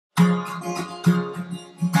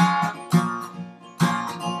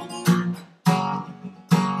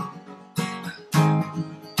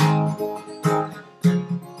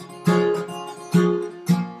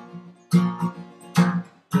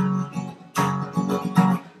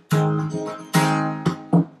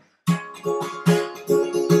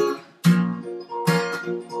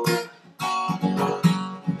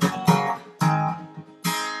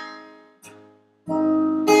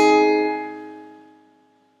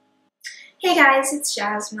Hey guys, it's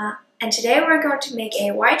Jasma, and today we're going to make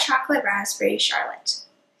a white chocolate raspberry charlotte.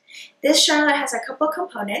 This charlotte has a couple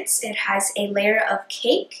components. It has a layer of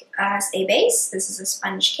cake as a base. This is a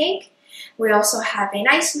sponge cake. We also have a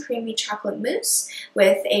nice and creamy chocolate mousse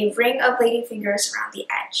with a ring of ladyfingers around the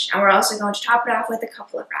edge. And we're also going to top it off with a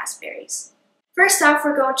couple of raspberries. First off,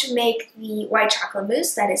 we're going to make the white chocolate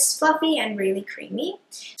mousse that is fluffy and really creamy.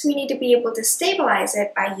 So we need to be able to stabilize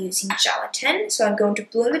it by using gelatin. So I'm going to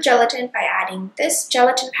bloom the gelatin by adding this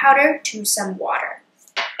gelatin powder to some water.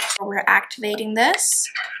 So we're activating this.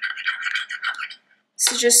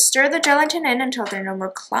 So just stir the gelatin in until there are no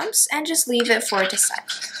more clumps and just leave it for it to set.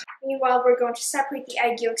 Meanwhile, we're going to separate the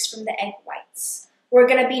egg yolks from the egg whites. We're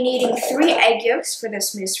going to be needing 3 egg yolks for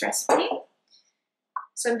this mousse recipe.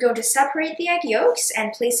 So I'm going to separate the egg yolks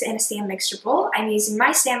and place it in a stand mixer bowl. I'm using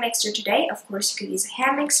my stand mixer today. Of course, you could use a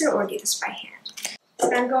hand mixer or do this by hand.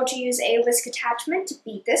 And I'm going to use a whisk attachment to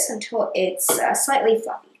beat this until it's slightly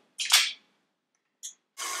fluffy.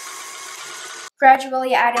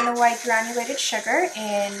 Gradually add in the white granulated sugar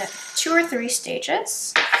in 2 or 3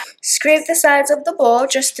 stages. Scrape the sides of the bowl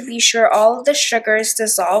just to be sure all of the sugar is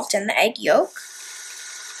dissolved in the egg yolk.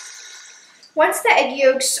 Once the egg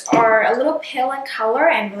yolks are a little pale in color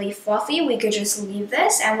and really fluffy, we could just leave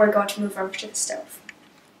this and we're going to move over to the stove.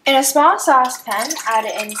 In a small saucepan, add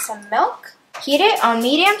in some milk. Heat it on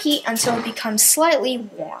medium heat until it becomes slightly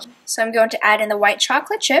warm. So I'm going to add in the white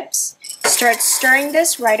chocolate chips. Start stirring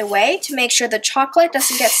this right away to make sure the chocolate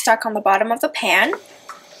doesn't get stuck on the bottom of the pan.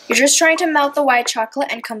 You're just trying to melt the white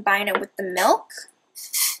chocolate and combine it with the milk.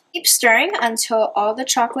 Keep stirring until all the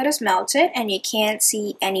chocolate is melted and you can't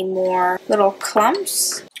see any more little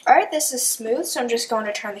clumps. Alright, this is smooth, so I'm just going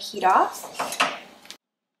to turn the heat off.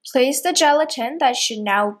 Place the gelatin, that should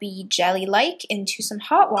now be jelly-like, into some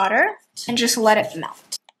hot water and just let it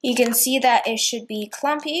melt. You can see that it should be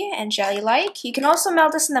clumpy and jelly-like. You can also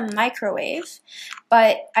melt this in the microwave,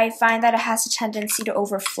 but I find that it has a tendency to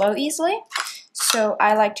overflow easily, so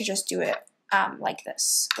I like to just do it like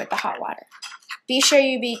this with the hot water. Be sure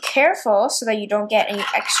you be careful so that you don't get any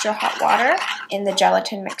extra hot water in the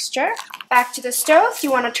gelatin mixture. Back to the stove,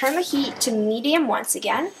 you want to turn the heat to medium once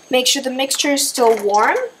again. Make sure the mixture is still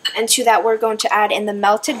warm, and to that we're going to add in the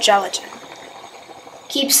melted gelatin.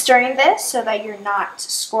 Keep stirring this so that you're not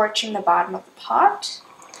scorching the bottom of the pot.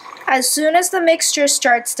 As soon as the mixture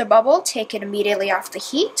starts to bubble, take it immediately off the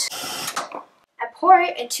heat. And pour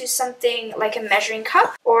it into something like a measuring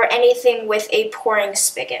cup or anything with a pouring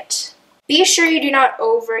spigot. Be sure you do not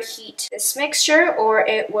overheat this mixture or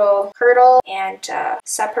it will curdle and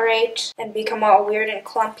separate and become all weird and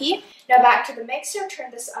clumpy. Now back to the mixer,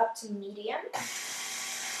 turn this up to medium.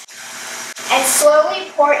 And slowly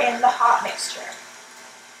pour in the hot mixture.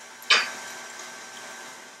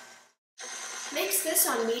 Mix this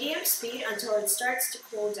on medium speed until it starts to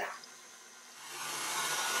cool down.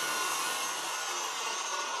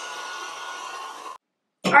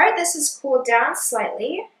 Alright, this has cooled down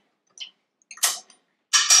slightly.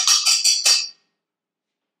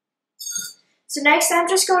 So next I'm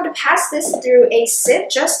just going to pass this through a sieve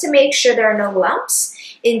just to make sure there are no lumps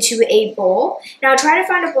into a bowl. Now try to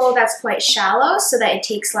find a bowl that's quite shallow so that it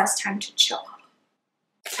takes less time to chill.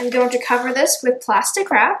 I'm going to cover this with plastic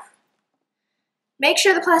wrap. Make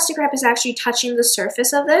sure the plastic wrap is actually touching the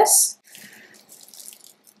surface of this.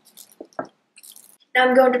 Now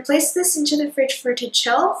I'm going to place this into the fridge for it to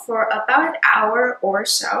chill for about an hour or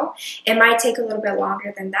so. It might take a little bit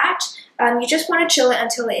longer than that. You just want to chill it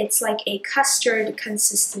until it's like a custard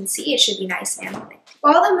consistency. It should be nice and thick.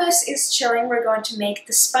 While the mousse is chilling, we're going to make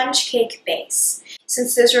the sponge cake base.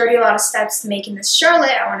 Since there's already a lot of steps to making this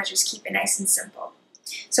charlotte, I want to just keep it nice and simple.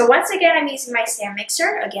 So once again, I'm using my stand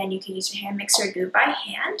mixer. Again, you can use your hand mixer or do it by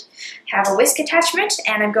hand. I have a whisk attachment,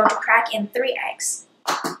 and I'm going to crack in 3 eggs.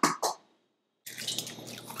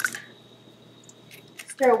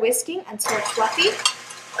 Stir whisking until it's fluffy.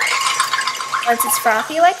 Once it's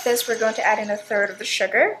frothy like this, we're going to add in 1/3 of the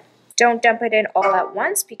sugar. Don't dump it in all at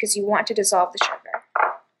once because you want to dissolve the sugar.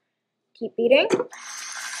 Keep beating.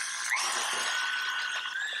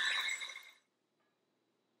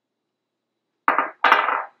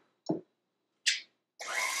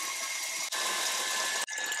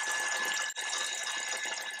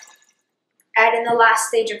 Add in the last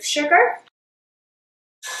stage of sugar.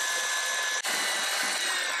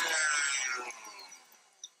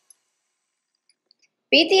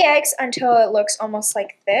 Beat the eggs until it looks almost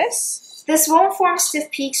like this. This won't form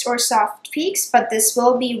stiff peaks or soft peaks, but this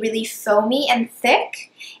will be really foamy and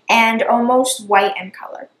thick and almost white in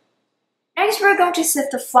color. Next, we're going to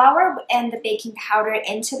sift the flour and the baking powder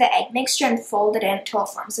into the egg mixture and fold it in until it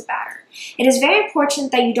forms a batter. It is very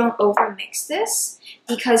important that you don't overmix this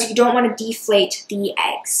because you don't want to deflate the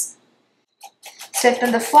eggs. Sift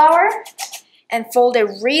in the flour and fold it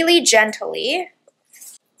really gently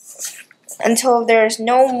until there's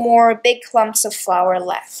no more big clumps of flour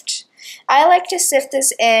left. I like to sift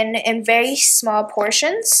this in very small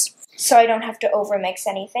portions so I don't have to overmix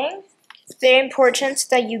anything. It's very important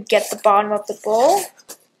that you get the bottom of the bowl.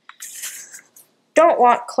 Don't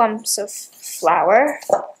want clumps of flour.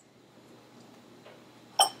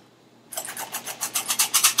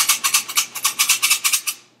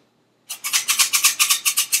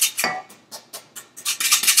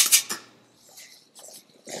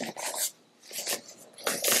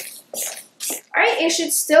 Alright, it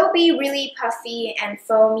should still be really puffy and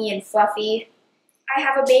foamy and fluffy. I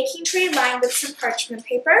have a baking tray lined with some parchment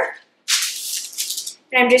paper.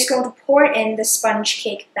 And I'm just going to pour in the sponge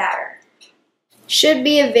cake batter. Should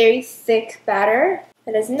be a very thick batter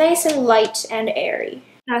that is nice and light and airy.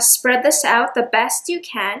 Now spread this out the best you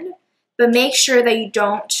can, but make sure that you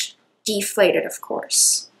don't deflate it, of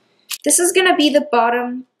course. This is going to be the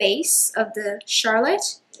bottom base of the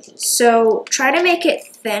charlotte, so try to make it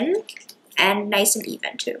thin and nice and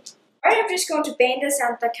even too. Alright, I'm just going to bang this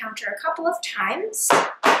on the counter a couple of times,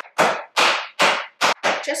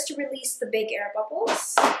 just to release the big air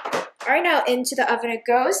bubbles. Alright, now into the oven it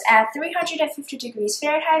goes at 350 degrees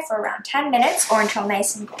Fahrenheit for around 10 minutes or until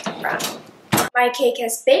nice and golden brown. My cake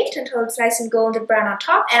has baked until it's nice and golden brown on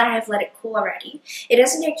top, and I have let it cool already. It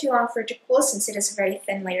doesn't take too long for it to cool since it is a very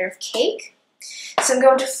thin layer of cake. So I'm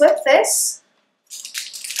going to flip this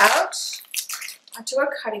out onto a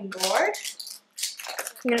cutting board.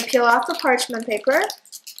 I'm going to peel off the parchment paper.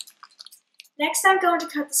 Next, I'm going to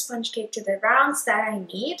cut the sponge cake to the rounds that I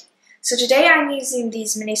need. So today I'm using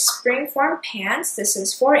these mini springform pans. This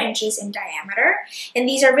is 4 inches in diameter. And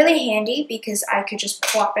these are really handy because I could just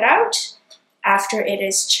plop it out after it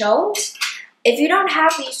is chilled. If you don't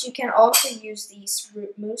have these, you can also use these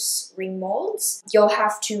mousse ring molds. You'll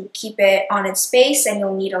have to keep it on its base and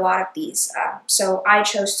you'll need a lot of these. So I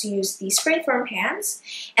chose to use these springform pans.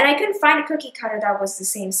 And I couldn't find a cookie cutter that was the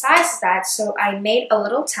same size as that, so I made a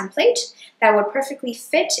little template that would perfectly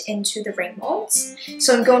fit into the ring molds.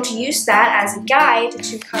 So I'm going to use that as a guide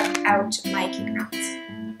to cut out my cake rounds.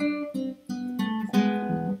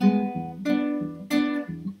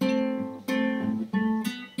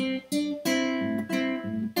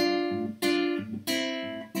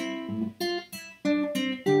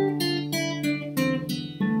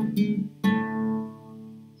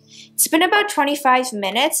 It's been about 25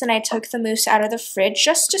 minutes and I took the mousse out of the fridge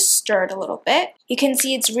just to stir it a little bit. You can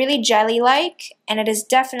see it's really jelly-like and it is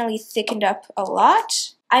definitely thickened up a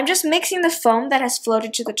lot. I'm just mixing the foam that has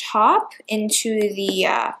floated to the top into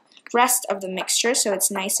the rest of the mixture so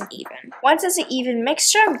it's nice and even. Once it's an even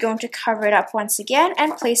mixture, I'm going to cover it up once again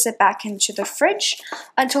and place it back into the fridge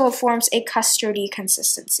until it forms a custardy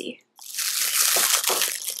consistency.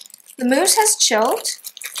 The mousse has chilled.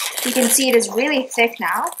 You can see it is really thick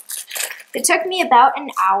now. It took me about an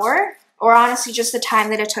hour, or honestly just the time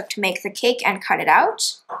that it took to make the cake and cut it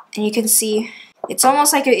out. And you can see it's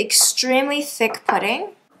almost like an extremely thick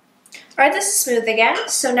pudding. Alright, this is smooth again,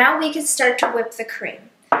 so now we can start to whip the cream.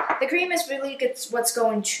 The cream is really what's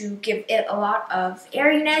going to give it a lot of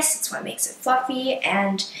airiness, it's what makes it fluffy,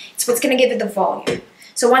 and it's what's going to give it the volume.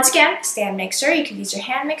 So once again, stand mixer, you can use your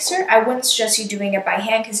hand mixer. I wouldn't suggest you doing it by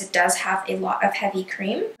hand because it does have a lot of heavy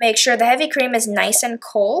cream. Make sure the heavy cream is nice and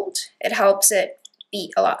cold. It helps it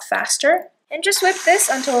beat a lot faster. And just whip this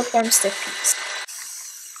until it forms stiff peaks.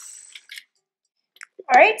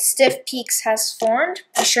 Alright, stiff peaks has formed.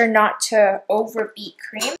 Be sure not to overbeat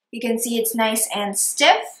cream. You can see it's nice and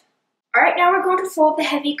stiff. Alright, now we're going to fold the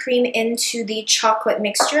heavy cream into the chocolate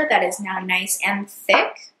mixture that is now nice and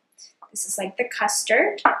thick. This is like the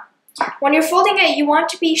custard. When you're folding it, you want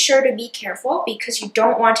to be sure to be careful because you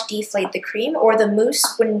don't want to deflate the cream or the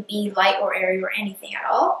mousse wouldn't be light or airy or anything at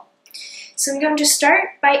all. So I'm going to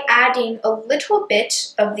start by adding a little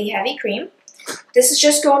bit of the heavy cream. This is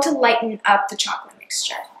just going to lighten up the chocolate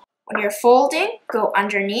mixture. When you're folding, go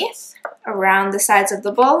underneath, around the sides of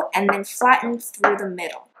the bowl, and then flatten through the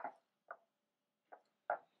middle.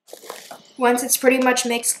 Once it's pretty much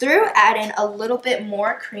mixed through, add in a little bit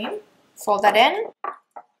more cream. Fold that in,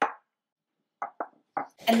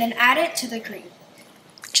 and then add it to the cream.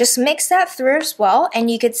 Just mix that through as well,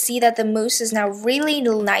 and you can see that the mousse is now really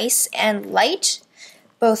nice and light,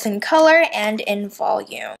 both in color and in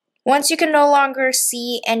volume. Once you can no longer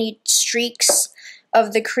see any streaks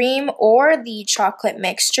of the cream or the chocolate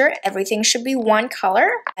mixture. Everything should be one color.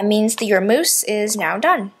 That means that your mousse is now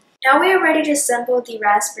done. Now we are ready to assemble the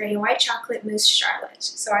raspberry and white chocolate mousse charlotte.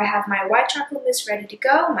 So I have my white chocolate mousse ready to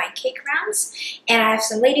go, my cake rounds, and I have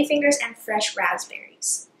some ladyfingers and fresh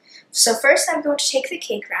raspberries. So first I'm going to take the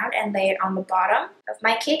cake round and lay it on the bottom of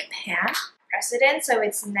my cake pan. Press it in so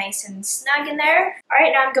it's nice and snug in there.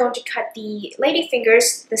 Alright, now I'm going to cut the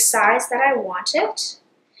ladyfingers the size that I want it.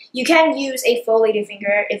 You can use a full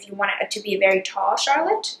ladyfinger if you want it to be a very tall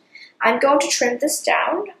charlotte. I'm going to trim this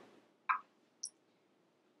down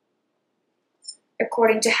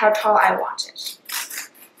according to how tall I want it.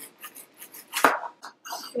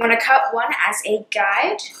 You want to cut one as a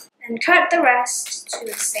guide and cut the rest to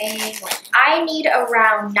the same length. I need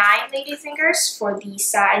around 9 ladyfingers for the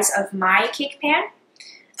size of my cake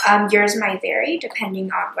pan. Yours might vary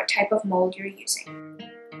depending on what type of mold you're using.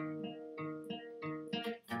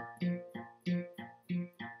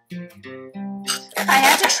 I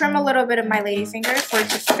had to trim a little bit of my ladyfinger for it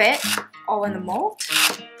to fit all in the mold.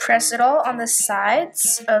 Press it all on the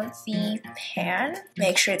sides of the pan.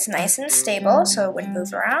 Make sure it's nice and stable so it wouldn't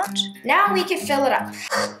move around. Now we can fill it up.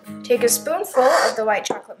 Take a spoonful of the white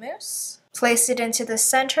chocolate mousse. Place it into the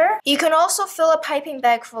center. You can also fill a piping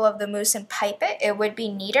bag full of the mousse and pipe it. It would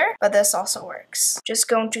be neater, but this also works. Just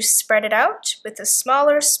going to spread it out with a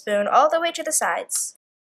smaller spoon all the way to the sides.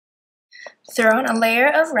 Throw on a layer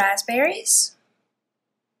of raspberries.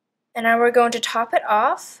 And now we're going to top it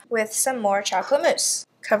off with some more chocolate mousse.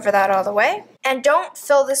 Cover that all the way. And don't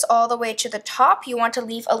fill this all the way to the top. You want to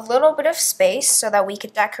leave a little bit of space so that we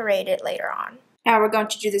can decorate it later on. Now we're going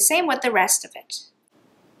to do the same with the rest of it.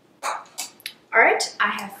 Alright,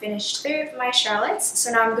 I have finished 3 of my charlottes,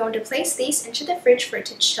 so now I'm going to place these into the fridge for it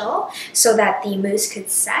to chill so that the mousse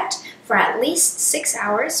could set for at least 6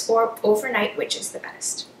 hours or overnight, which is the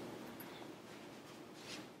best.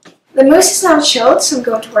 The mousse is now chilled, so I'm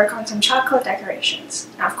going to work on some chocolate decorations.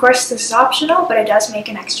 Now, of course, this is optional, but it does make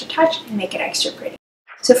an extra touch and make it extra pretty.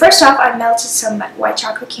 So first off, I melted some white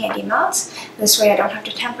chocolate candy melts. This way I don't have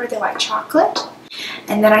to temper the white chocolate.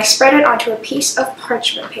 And then I spread it onto a piece of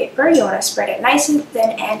parchment paper. You want to spread it nice and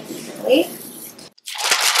thin and evenly.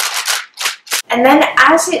 And then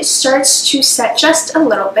as it starts to set just a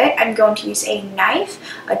little bit, I'm going to use a knife,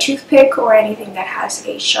 a toothpick, or anything that has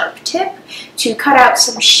a sharp tip to cut out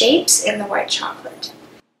some shapes in the white chocolate.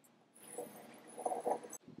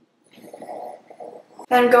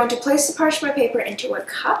 Then I'm going to place the parchment paper into a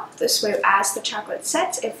cup. This way, as the chocolate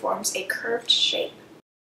sets, it forms a curved shape.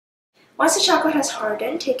 Once the chocolate has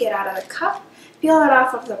hardened, take it out of the cup, peel it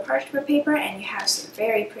off of the parchment paper, and you have some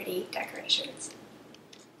very pretty decorations.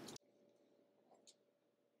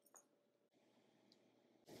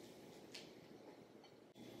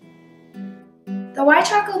 The white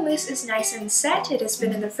chocolate mousse is nice and set. It has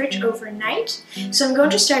been in the fridge overnight, so I'm going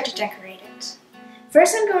to start to decorate it.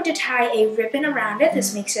 First, I'm going to tie a ribbon around it.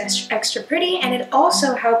 This makes it extra pretty, and it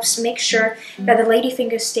also helps make sure that the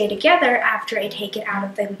ladyfingers stay together after I take it out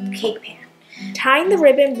of the cake pan. Tying the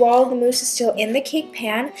ribbon while the mousse is still in the cake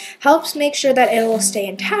pan helps make sure that it will stay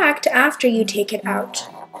intact after you take it out.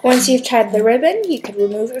 Once you've tied the ribbon, you can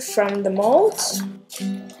remove it from the mold.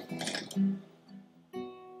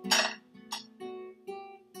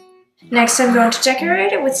 Next, I'm going to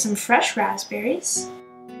decorate it with some fresh raspberries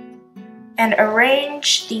and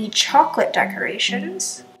arrange the chocolate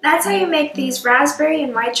decorations. That's how you make these raspberry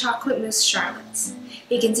and white chocolate mousse charlottes.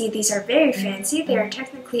 You can see these are very fancy. They are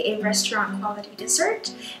technically a restaurant quality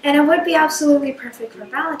dessert, and it would be absolutely perfect for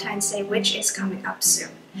Valentine's Day, which is coming up soon.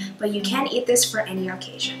 But you can eat this for any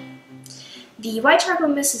occasion. The white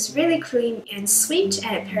chocolate mousse is really creamy and sweet,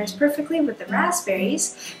 and it pairs perfectly with the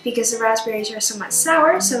raspberries because the raspberries are somewhat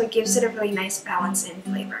sour, so it gives it a really nice balance in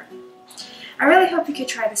flavor. I really hope you could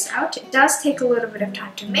try this out. It does take a little bit of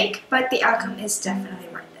time to make, but the outcome is definitely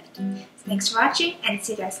worth it. Thanks for watching, and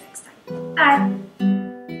see you guys next time. Bye!